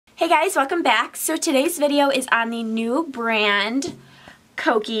Hey guys, welcome back. So today's video is on the new brand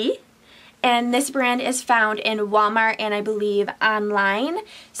KOKIE, and this brand is found in Walmart and I believe online.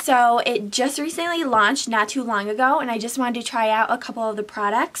 So it just recently launched not too long ago, and I just wanted to try out a couple of the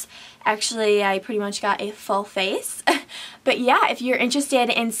products. Actually, I pretty much got a full face. But yeah, if you're interested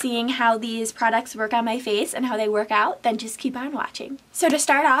in seeing how these products work on my face and how they work out, then just keep on watching. So to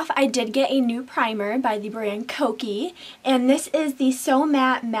start off, I did get a new primer by the brand KOKIE, and this is the So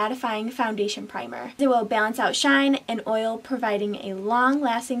Matte Mattifying Foundation Primer. It will balance out shine and oil, providing a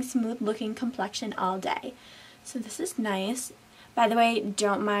long-lasting, smooth-looking complexion all day. So this is nice. By the way,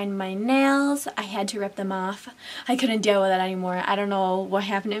 don't mind my nails. I had to rip them off. I couldn't deal with it anymore. I don't know what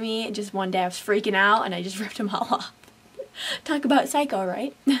happened to me. Just one day I was freaking out and I just ripped them all off. Talk about psycho,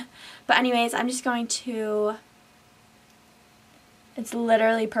 right? But anyways, I'm just going to... It's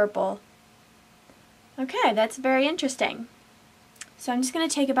literally purple. Okay, that's very interesting. So I'm just going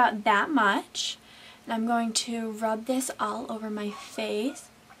to take about that much, and I'm going to rub this all over my face.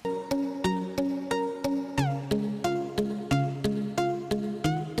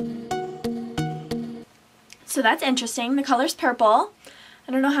 So that's interesting. The color's purple.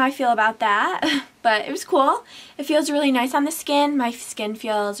 I don't know how I feel about that, but it was cool. It feels really nice on the skin. My skin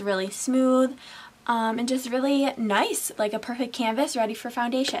feels really smooth and just really nice, like a perfect canvas ready for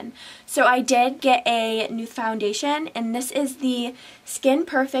foundation. So I did get a new foundation, and this is the Skin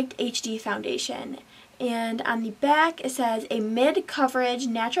Perfect HD foundation. And on the back it says a mid-coverage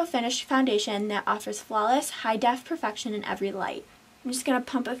natural finish foundation that offers flawless high-def perfection in every light. I'm just going to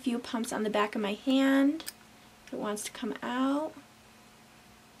pump a few pumps on the back of my hand. It wants to come out.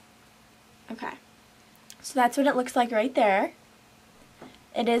 Okay, so that's what it looks like right there.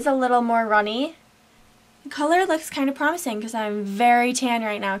 It is a little more runny. The color looks kind of promising because I'm very tan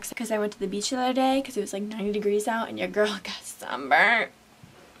right now because I went to the beach the other day because it was like 90 degrees out and your girl got sunburnt.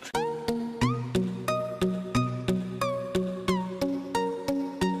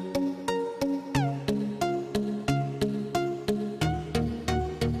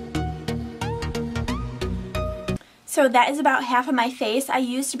 So that is about half of my face. I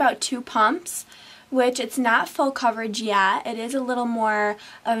used about 2 pumps, which it's not full coverage yet. It is a little more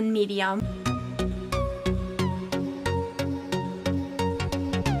of a medium.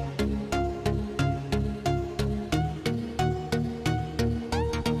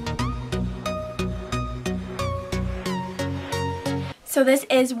 So this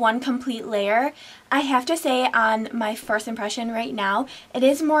is one complete layer. I have to say, on my first impression right now, it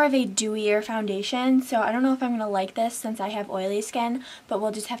is more of a dewier foundation, so I don't know if I'm going to like this since I have oily skin, but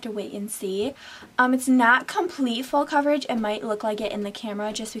we'll just have to wait and see. It's not complete full coverage. It might look like it in the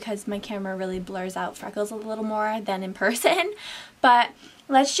camera just because my camera really blurs out freckles a little more than in person, but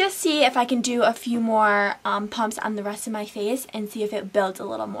let's just see if I can do a few more pumps on the rest of my face and see if it builds a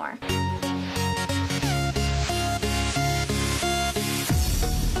little more.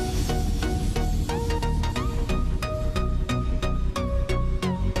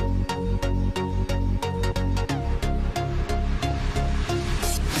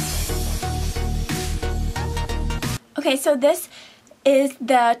 Okay, so this is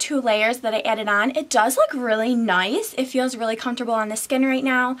the 2 layers that I added on. It does look really nice. It feels really comfortable on the skin right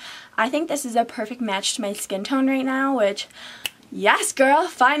now. I think this is a perfect match to my skin tone right now, which, yes girl,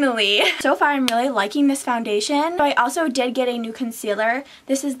 finally! So far I'm really liking this foundation. So I also did get a new concealer.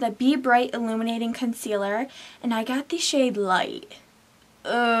 This is the Be Bright Illuminating Concealer, and I got the shade Light.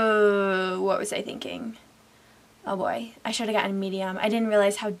 What was I thinking? Oh boy, I should have gotten medium. I didn't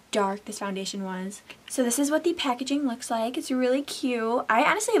realize how dark this foundation was. So this is what the packaging looks like. It's really cute. I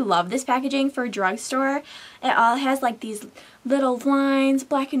honestly love this packaging for a drugstore. It all has like these little lines,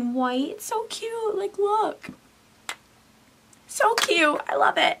 black and white. It's so cute. Like, look. So cute. I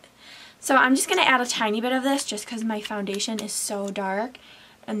love it. So I'm just going to add a tiny bit of this just because my foundation is so dark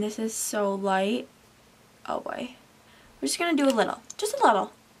and this is so light. Oh boy. We're just going to do a little. Just a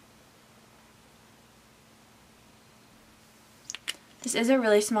little. This is a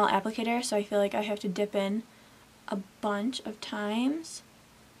really small applicator, so I feel like I have to dip in a bunch of times.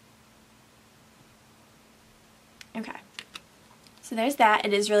 Okay. So there's that.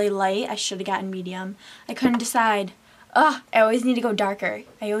 It is really light. I should have gotten medium. I couldn't decide. Ugh, I always need to go darker.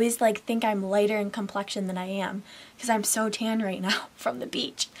 I always think I'm lighter in complexion than I am because I'm so tan right now from the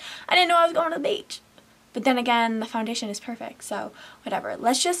beach. I didn't know I was going to the beach. But then again, the foundation is perfect, so whatever.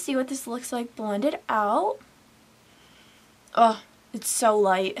 Let's just see what this looks like blended out. Ugh. It's so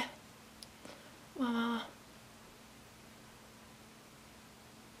light. Wow.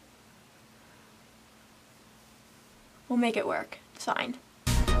 We'll make it work. It's fine.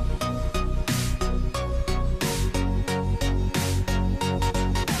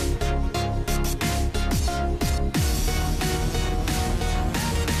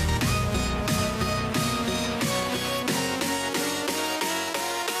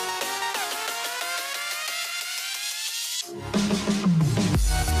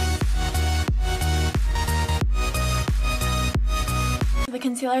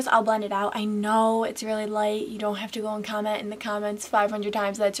 concealers, I'll blend it out. I know it's really light. You don't have to go and comment in the comments 500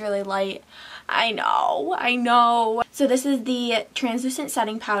 times that it's really light. I know. So this is the translucent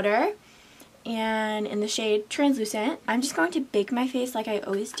setting powder, and in the shade Translucent. I'm just going to bake my face like I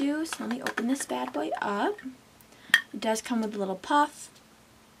always do, so let me open this bad boy up. It does come with a little puff.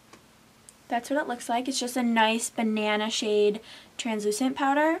 That's what it looks like. It's just a nice banana shade translucent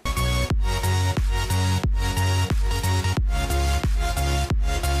powder.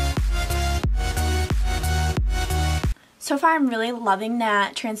 So far I'm really loving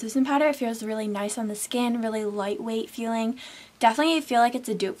that translucent powder. It feels really nice on the skin, really lightweight feeling. Definitely feel like it's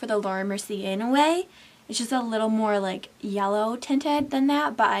a dupe for the Laura Mercier in a way. It's just a little more like yellow tinted than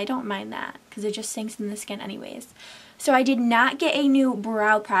that, but I don't mind that because it just sinks in the skin anyways. So I did not get a new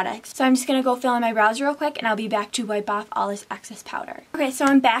brow product, so I'm just going to go fill in my brows real quick and I'll be back to wipe off all this excess powder. Okay, so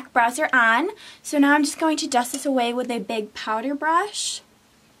I'm back, brows are on. So now I'm just going to dust this away with a big powder brush.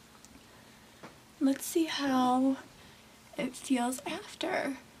 Let's see how it feels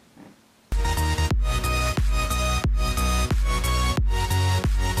after.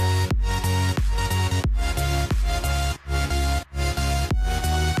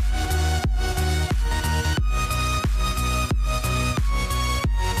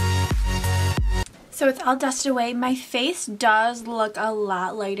 So it's all dusted away. My face does look a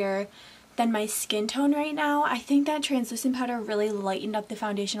lot lighter than my skin tone right now. I think that translucent powder really lightened up the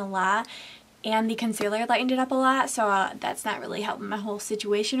foundation a lot, and the concealer lightened it up a lot, so that's not really helping my whole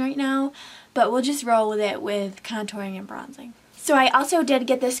situation right now. But we'll just roll with it with contouring and bronzing. So I also did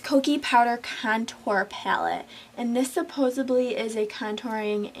get this KOKIE Powder Contour Palette, and this supposedly is a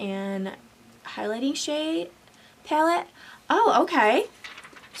contouring and highlighting shade palette. Oh, okay.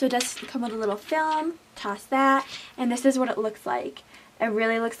 So it does come with a little film, toss that, and this is what it looks like. It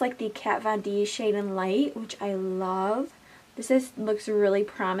really looks like the Kat Von D Shade and Light, which I love. Looks really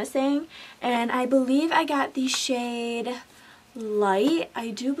promising, and I believe I got the shade Light. I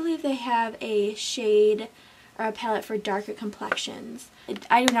do believe they have a shade or a palette for darker complexions.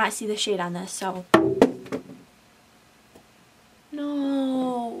 I do not see the shade on this, so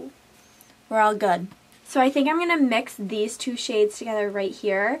no, we're all good. So I think I'm going to mix these two shades together right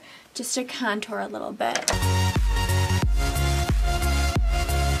here just to contour a little bit.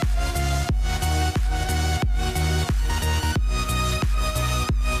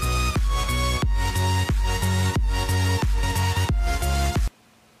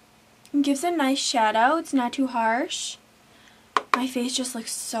 It gives a nice shadow. It's not too harsh. My face just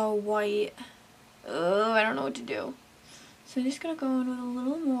looks so white. Oh, I don't know what to do. So I'm just going to go in with a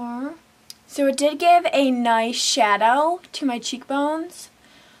little more. So it did give a nice shadow to my cheekbones.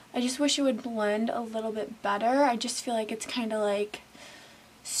 I just wish it would blend a little bit better. I just feel like it's kind of like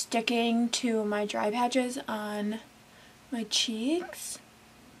sticking to my dry patches on my cheeks.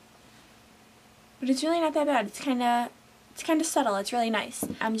 But it's really not that bad. It's kind of subtle. It's really nice.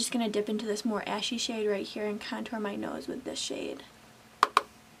 I'm just going to dip into this more ashy shade right here and contour my nose with this shade.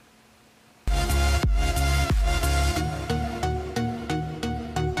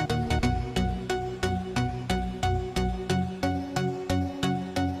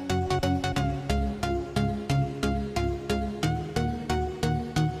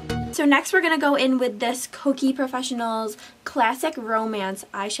 So next we're going to go in with this KOKIE Professionals Classic Romance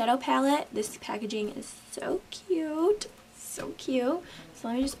Eyeshadow Palette. This packaging is so cute. So cute. So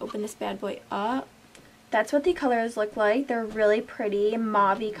let me just open this bad boy up. That's what the colors look like. They're really pretty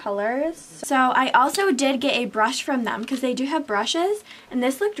mauve-y colors. So I also did get a brush from them because they do have brushes, and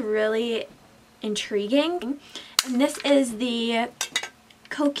this looked really intriguing. And this is the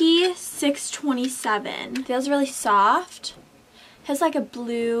KOKIE 627. Feels really soft. Has like a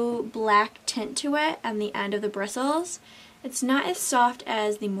blue-black tint to it on the end of the bristles. It's not as soft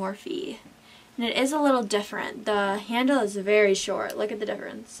as the Morphe, and it is a little different. The handle is very short. Look at the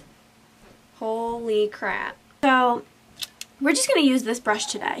difference. Holy crap. So we're just going to use this brush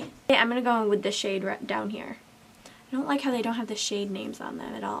today. I'm going to go in with the shade right down here. I don't like how they don't have the shade names on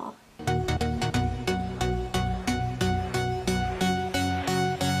them at all.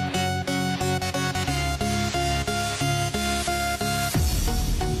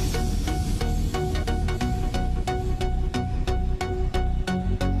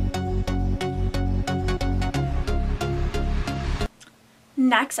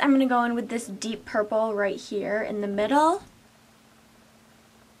 Next, I'm going to go in with this deep purple right here in the middle.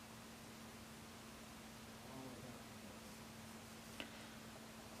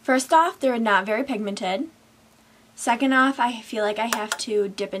 First off, they're not very pigmented. Second off, I feel like I have to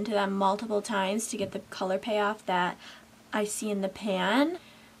dip into them multiple times to get the color payoff that I see in the pan.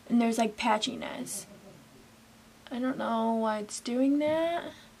 And there's like patchiness. I don't know why it's doing that.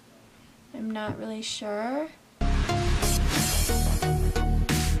 I'm not really sure.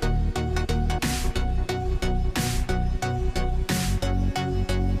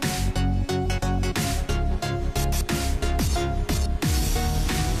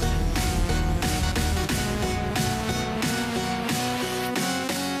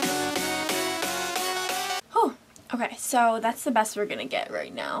 Okay, so that's the best we're gonna get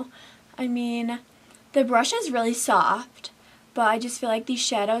right now. I mean, the brush is really soft, but I just feel like these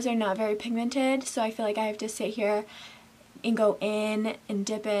shadows are not very pigmented, so I feel like I have to sit here and go in and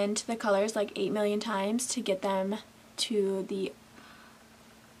dip into the colors like 8 million times to get them to the...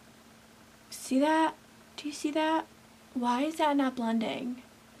 See that? Do you see that? Why is that not blending?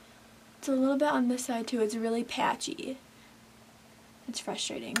 It's a little bit on this side too. It's really patchy. It's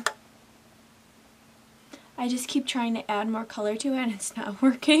frustrating. I just keep trying to add more color to it and it's not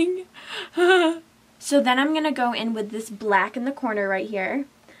working. So then I'm going to go in with this black in the corner right here.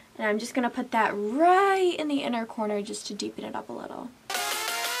 And I'm just going to put that right in the inner corner just to deepen it up a little.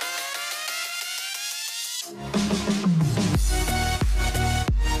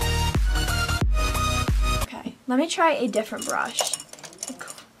 Okay, let me try a different brush.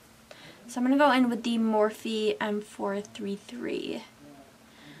 So I'm going to go in with the Morphe M433.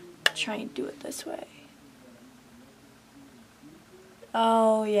 Try and do it this way.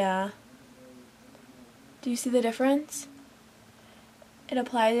 Oh yeah. Do you see the difference? It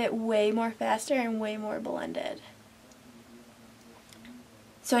applies it way more faster and way more blended.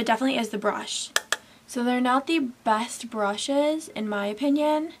 So it definitely is the brush. So they're not the best brushes in my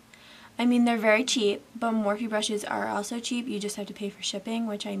opinion. I mean, they're very cheap, but Morphe brushes are also cheap. You just have to pay for shipping,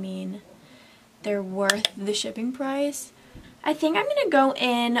 which I mean, they're worth the shipping price. I think I'm going to go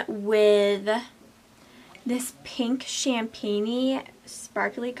in with this pink champagne-y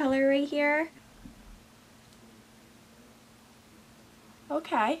sparkly color right here.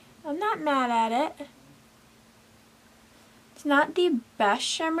 Okay, I'm not mad at it. It's not the best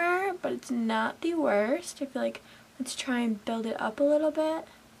shimmer, but it's not the worst. I feel like let's try and build it up a little bit.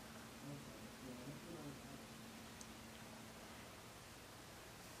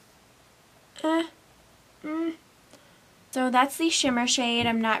 So that's the shimmer shade.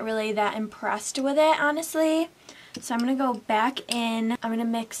 I'm not really that impressed with it, honestly. So I'm going to go back in. I'm going to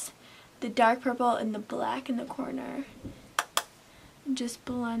mix the dark purple and the black in the corner. And just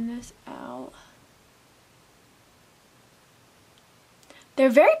blend this out. They're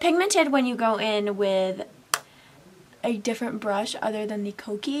very pigmented when you go in with a different brush other than the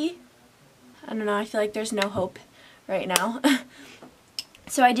KOKIE. I don't know, I feel like there's no hope right now.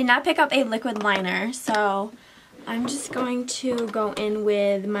 So I did not pick up a liquid liner, so I'm just going to go in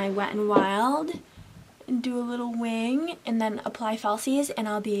with my Wet n Wild and do a little wing and then apply falsies, and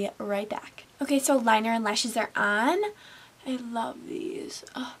I'll be right back. Okay, so liner and lashes are on. I love these.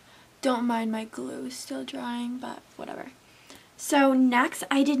 Oh, don't mind my glue still drying, but whatever. So next,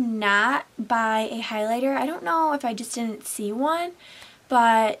 I did not buy a highlighter. I don't know if I just didn't see one,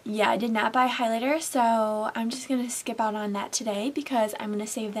 but yeah, I did not buy a highlighter, so I'm just going to skip out on that today because I'm going to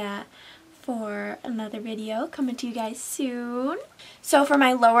save that for another video coming to you guys soon. So for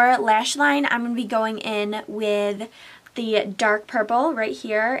my lower lash line, I'm going to be going in with the dark purple right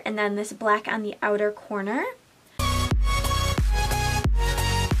here and then this black on the outer corner.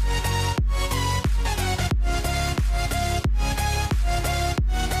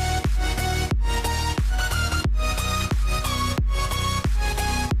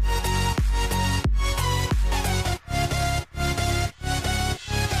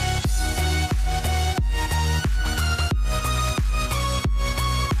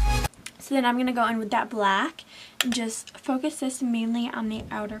 So then I'm going to go in with that black and just focus this mainly on the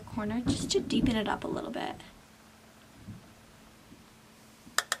outer corner just to deepen it up a little bit.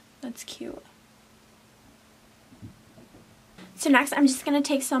 That's cute. So next I'm just going to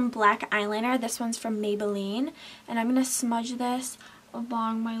take some black eyeliner. This one's from Maybelline, and I'm going to smudge this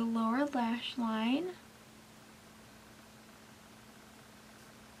along my lower lash line.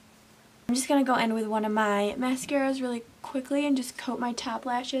 I'm just going to go in with one of my mascaras really quickly and just coat my top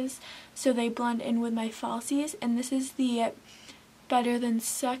lashes so they blend in with my falsies. And this is the Better Than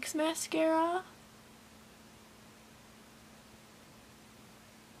Sex mascara.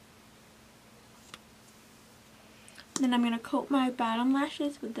 Then I'm going to coat my bottom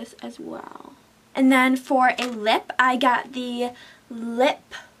lashes with this as well. And then for a lip, I got the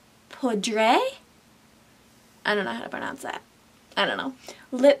Lip Poudre. I don't know how to pronounce that. I don't know.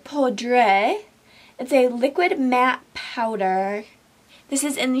 Lip Poudre. It's a liquid matte powder. This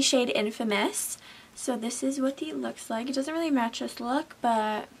is in the shade Infamous. So this is what it looks like. It doesn't really match this look,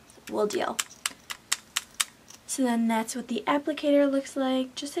 but we'll deal. So then that's what the applicator looks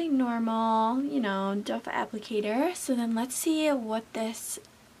like, just a normal, you know, doe applicator. So then let's see what this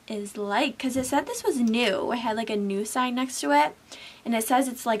is like, because it said this was new. It had like a new sign next to it, and it says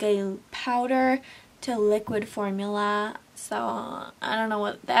it's like a powder to liquid formula. So I don't know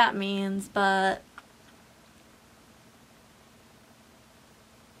what that means, but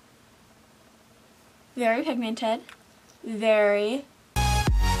very pigmented, very.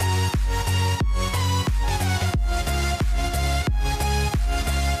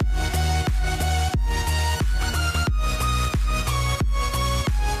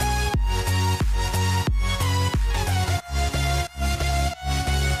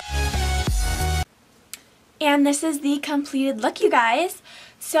 And this is the completed look, you guys.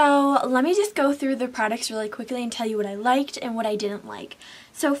 So let me just go through the products really quickly and tell you what I liked and what I didn't like.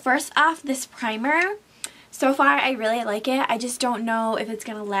 So first off, this primer. So far, I really like it. I just don't know if it's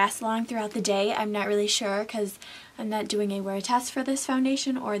going to last long throughout the day. I'm not really sure because I'm not doing a wear test for this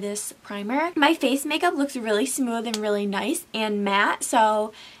foundation or this primer. My face makeup looks really smooth and really nice and matte,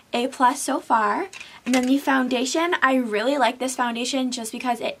 so A+ so far. And then the foundation, I really like this foundation just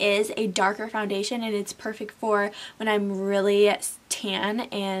because it is a darker foundation and it's perfect for when I'm really tan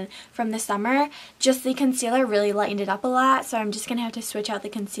and from the summer. Just the concealer really lightened it up a lot, so I'm just going to have to switch out the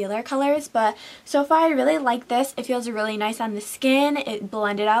concealer colors. But so far I really like this. It feels really nice on the skin. It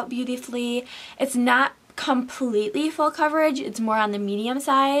blended out beautifully. It's not completely full coverage. It's more on the medium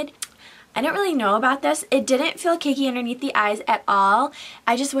side. I don't really know about this. It didn't feel cakey underneath the eyes at all.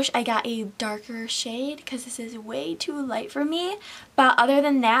 I just wish I got a darker shade because this is way too light for me. But other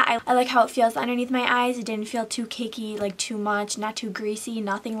than that, I like how it feels underneath my eyes. It didn't feel too cakey, like too much, not too greasy,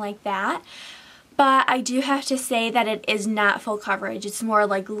 nothing like that. But I do have to say that it is not full coverage. It's more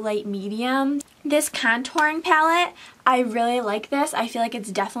like light medium. This contouring palette, I really like this. I feel like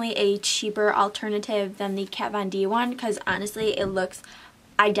it's definitely a cheaper alternative than the Kat Von D one because honestly it looks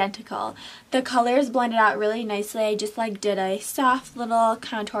identical. The colors blended out really nicely. I just like did a soft little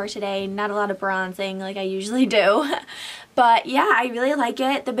contour today, not a lot of bronzing like I usually do. But yeah, I really like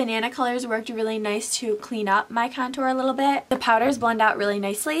it. The banana colors worked really nice to clean up my contour a little bit. The powders blend out really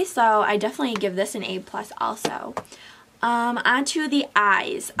nicely, so I definitely give this an A+ also. Onto the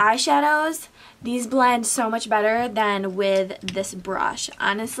eyes. Eyeshadows. These blend so much better than with this brush.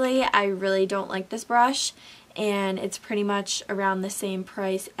 Honestly, I really don't like this brush, and it's pretty much around the same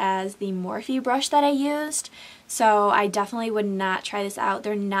price as the Morphe brush that I used. So I definitely would not try this out.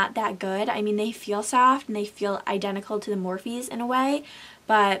 They're not that good. I mean, they feel soft and they feel identical to the Morphes in a way,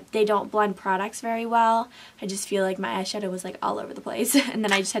 but they don't blend products very well. I just feel like my eyeshadow was like all over the place, and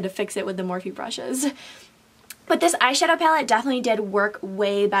then I just had to fix it with the Morphe brushes. But this eyeshadow palette definitely did work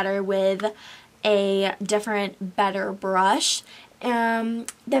way better with a different, better brush. The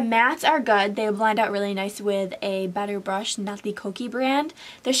mattes are good. They blend out really nice with a better brush, not the KOKIE brand.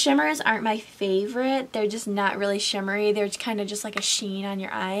 The shimmers aren't my favorite. They're just not really shimmery. They're kind of just like a sheen on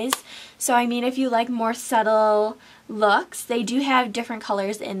your eyes. So I mean, if you like more subtle looks, they do have different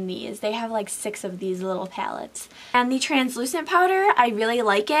colors in these. They have like 6 of these little palettes. And the translucent powder, I really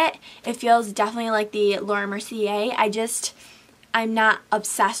like it. It feels definitely like the Laura Mercier. I'm not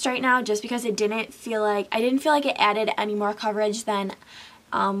obsessed right now just because I didn't feel like it added any more coverage than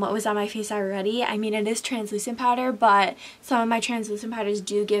what was on my face already. I mean, it is translucent powder, but some of my translucent powders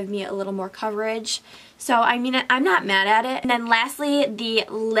do give me a little more coverage. So, I mean, I'm not mad at it. And then lastly, the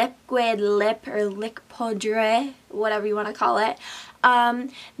liquid lip or Lip Poudre, whatever you want to call it.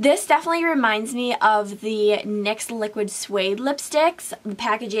 This definitely reminds me of the NYX Liquid Suede lipsticks, the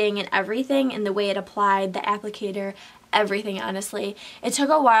packaging and everything, and the way it applied, the applicator, everything, honestly. It took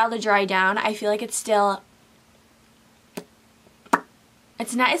a while to dry down. I feel like it's not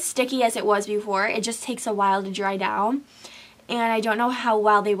as sticky as it was before. It just takes a while to dry down, and I don't know how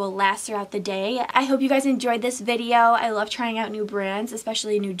well they will last throughout the day. I hope you guys enjoyed this video. I love trying out new brands,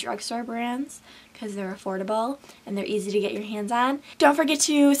 especially new drugstore brands, because they're affordable and they're easy to get your hands on. Don't forget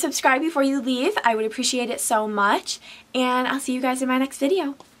to subscribe before you leave. I would appreciate it so much, and I'll see you guys in my next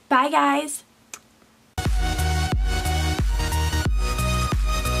video. Bye, guys!